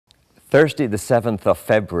Thursday, the 7th of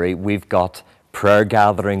February, we've got prayer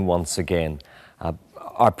gathering once again.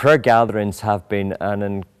 Our prayer gatherings have been an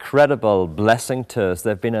incredible blessing to us.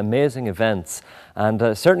 They've been amazing events. And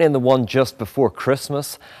certainly in the one just before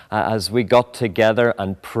Christmas, as we got together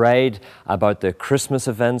and prayed about the Christmas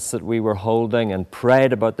events that we were holding and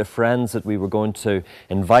prayed about the friends that we were going to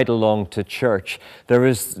invite along to church, there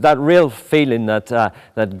was that real feeling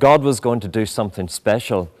that God was going to do something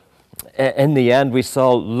special. In the end, we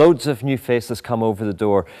saw loads of new faces come over the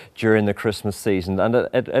door during the Christmas season, and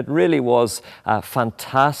it really was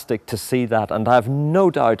fantastic to see that. And I have no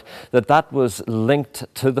doubt that that was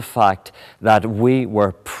linked to the fact that we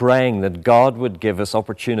were praying that God would give us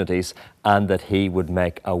opportunities and that He would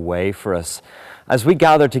make a way for us. As we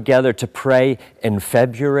gather together to pray in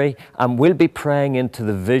February, we'll be praying into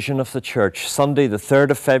the vision of the church. Sunday, the 3rd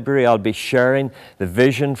of February, I'll be sharing the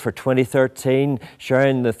vision for 2013,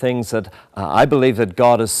 sharing the things that I believe that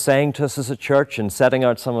God is saying to us as a church and setting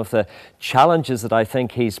out some of the challenges that I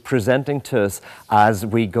think He's presenting to us as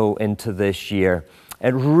we go into this year.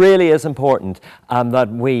 It really is important that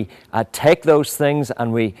we take those things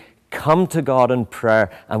and we come to God in prayer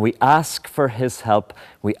and we ask for His help,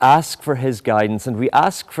 we ask for His guidance, and we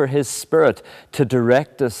ask for His Spirit to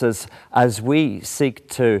direct us as we seek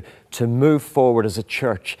to move forward as a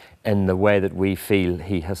church in the way that we feel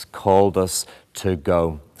He has called us to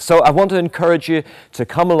go. So I want to encourage you to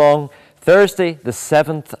come along Thursday, the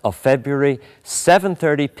 7th of February,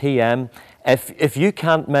 7:30 p.m. If you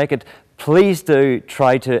can't make it, please do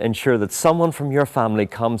try to ensure that someone from your family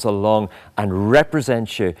comes along and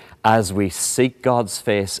represents you as we seek God's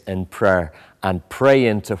face in prayer and pray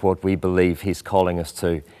into what we believe He's calling us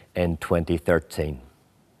to in 2013.